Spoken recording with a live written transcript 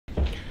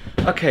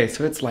Okay,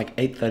 so it's like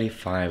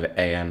 8:35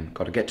 a.m.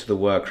 Got to get to the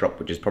workshop,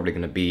 which is probably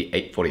going to be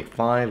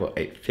 8:45 or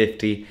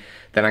 8:50.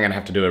 Then I'm going to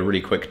have to do a really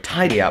quick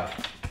tidy up,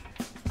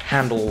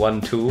 handle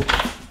one tool,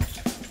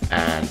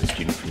 and the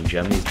student from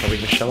Germany is probably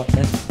going to show up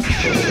then.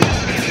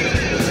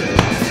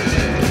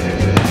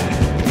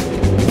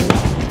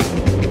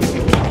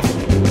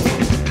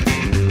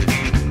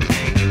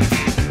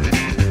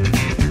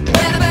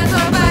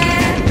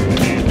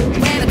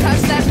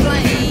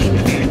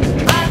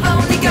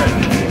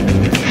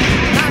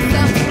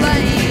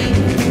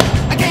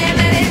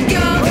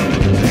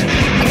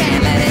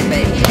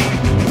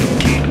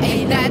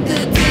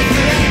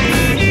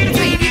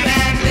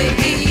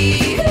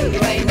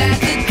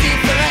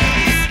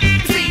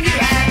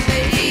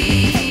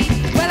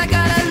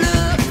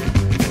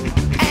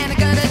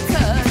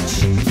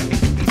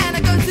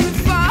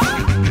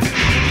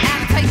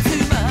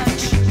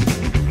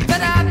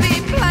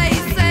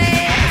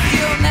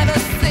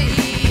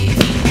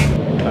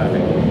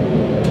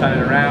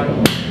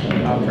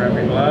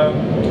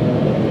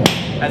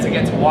 As it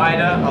gets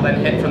wider, I'll then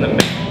hit from the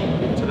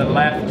middle to the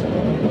left,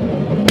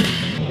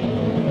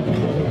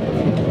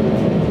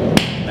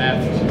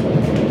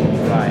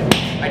 right.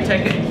 I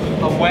take it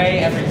away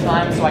every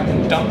time so I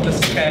can dump the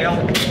scale.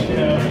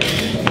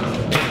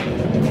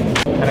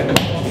 And of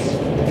course,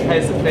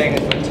 here's the thing,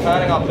 is we're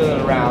turning our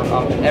billet around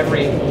after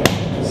every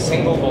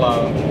single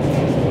blow.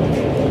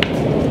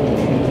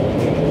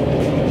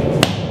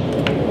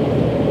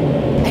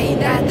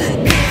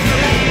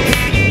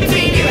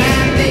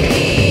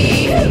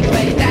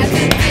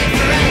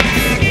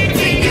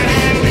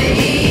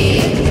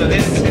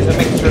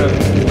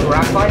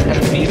 Graphite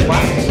and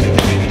beeswax.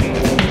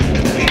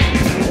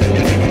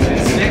 It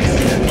sticks,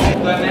 pop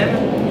them in,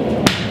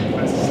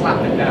 and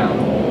slap it down.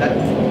 That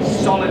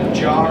solid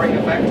jarring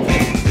effect.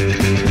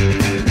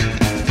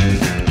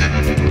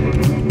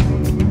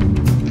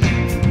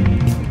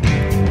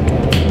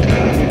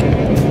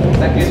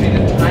 That gives me the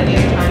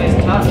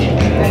tiniest touch,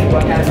 and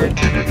work out every.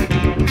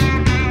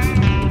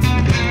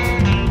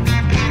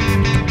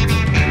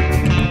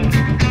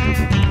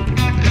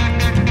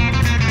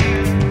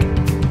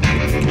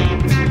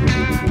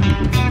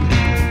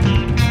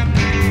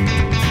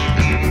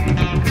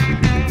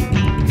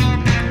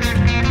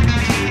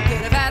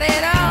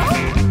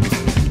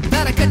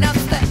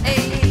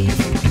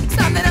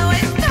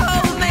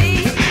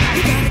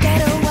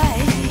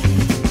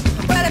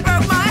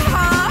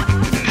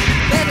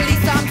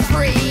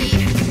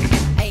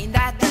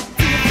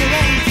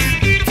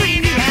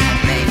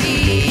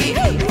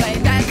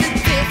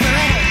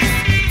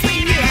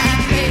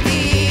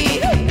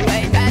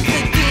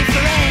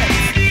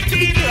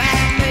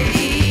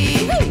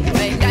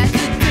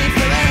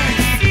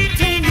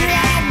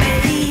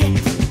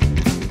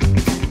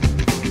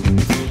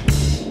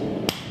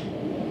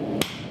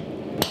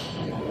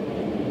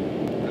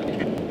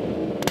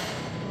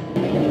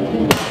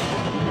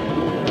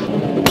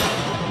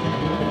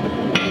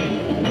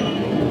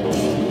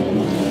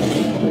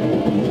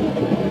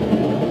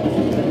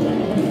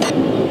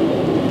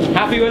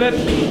 Happy with it?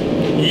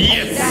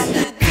 Yes!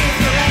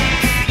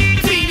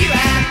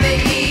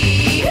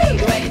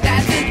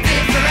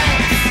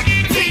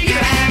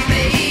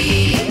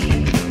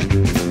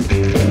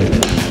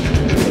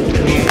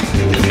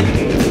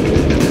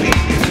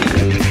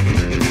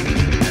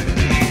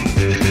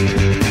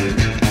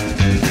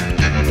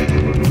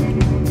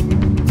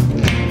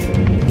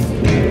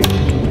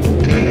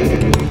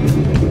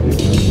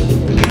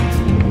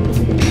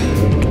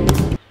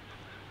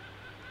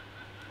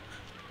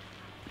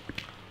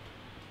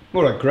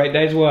 What a great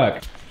day's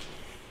work.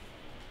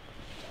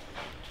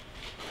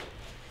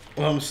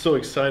 Well, I'm so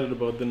excited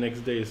about the next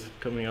days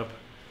coming up.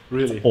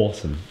 Really. It's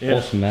awesome. Yeah.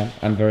 Awesome, man.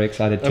 I'm very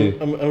excited too.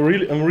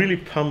 I'm really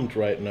pumped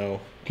right now.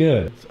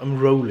 Good. I'm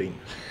rolling.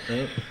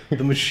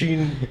 The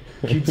machine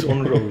keeps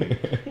on rolling.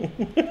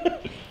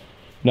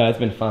 No, it's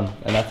been fun,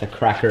 and that's a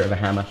cracker of a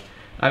hammer.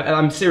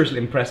 I'm seriously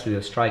impressed with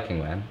your striking,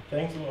 man.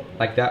 Thanks a lot.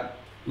 Like that,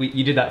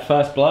 you did that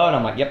first blow, and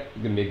I'm like, yep,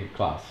 it's gonna be a good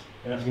class.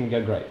 Yeah. It's gonna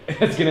go great.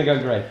 It's gonna go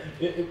great.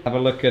 Have a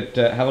look at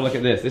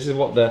this. This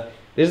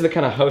is the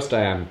kind of host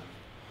I am.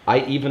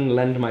 I even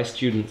lend my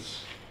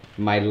students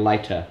my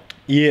lighter.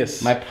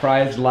 Yes. My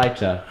prized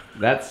lighter.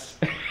 That's.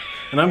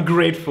 And I'm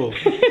grateful.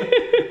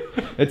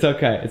 It's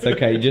okay. It's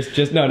okay.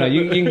 Just no.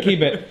 You can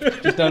keep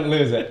it. Just don't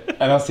lose it.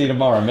 And I'll see you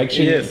tomorrow. Make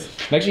sure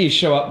you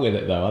show up with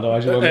it though.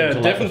 Otherwise you won't be able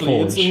to definitely.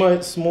 Like, it's in my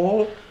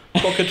small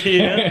pocket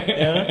here.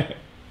 Yeah.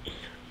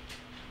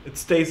 It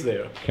stays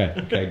there. Okay.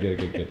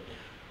 Good.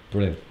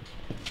 Brilliant.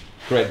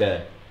 Great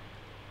day.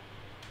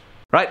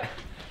 Right,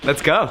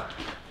 let's go.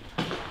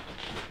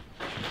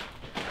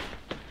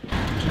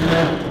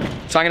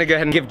 So I'm gonna go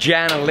ahead and give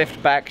Jan a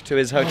lift back to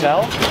his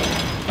hotel.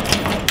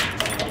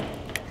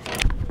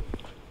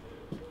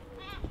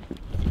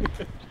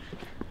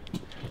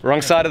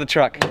 Wrong side of the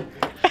truck.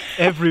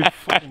 Every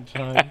fucking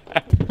time.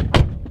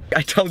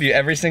 I told you,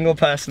 every single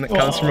person that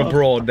comes from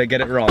abroad, they get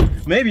it wrong.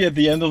 Maybe at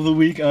the end of the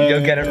week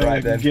you'll get it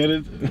right then. Get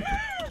it.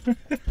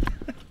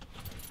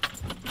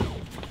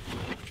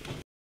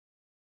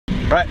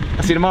 Right,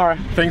 I'll see you tomorrow.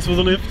 Thanks for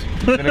the lift.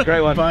 It's been a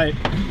great one. Bye.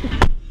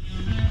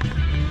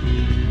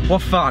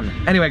 What fun.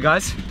 Anyway,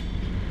 guys,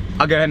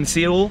 I'll go ahead and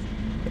see you all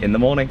in the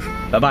morning.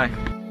 Bye-bye.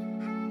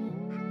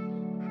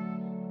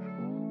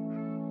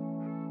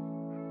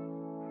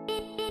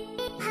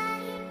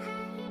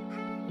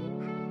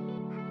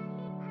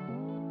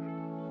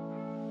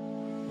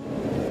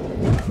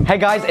 Hey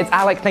guys, it's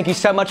Alec. Thank you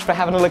so much for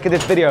having a look at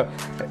this video.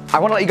 I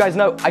want to let you guys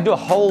know I do a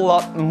whole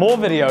lot more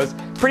videos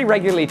pretty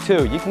regularly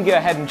too. You can go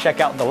ahead and check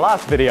out the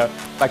last video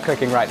by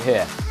clicking right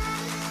here.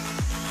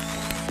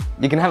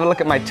 You can have a look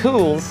at my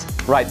tools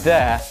right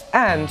there,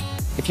 and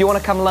if you want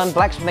to come learn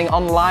blacksmithing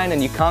online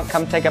and you can't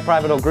come take a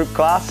private or group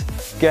class,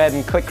 go ahead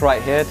and click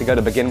right here to go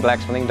to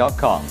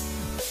beginblacksmithing.com.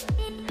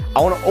 I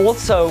want to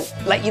also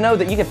let you know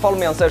that you can follow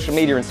me on social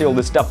media and see all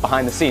this stuff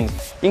behind the scenes.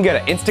 You can go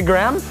to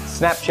Instagram,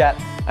 Snapchat,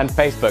 and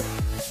Facebook.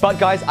 But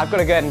guys, I've got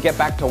to go ahead and get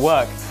back to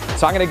work.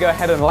 So I'm going to go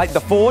ahead and light the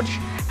forge,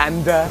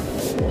 and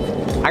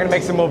I'm going to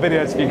make some more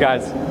videos for you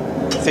guys.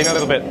 See you in a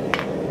little bit.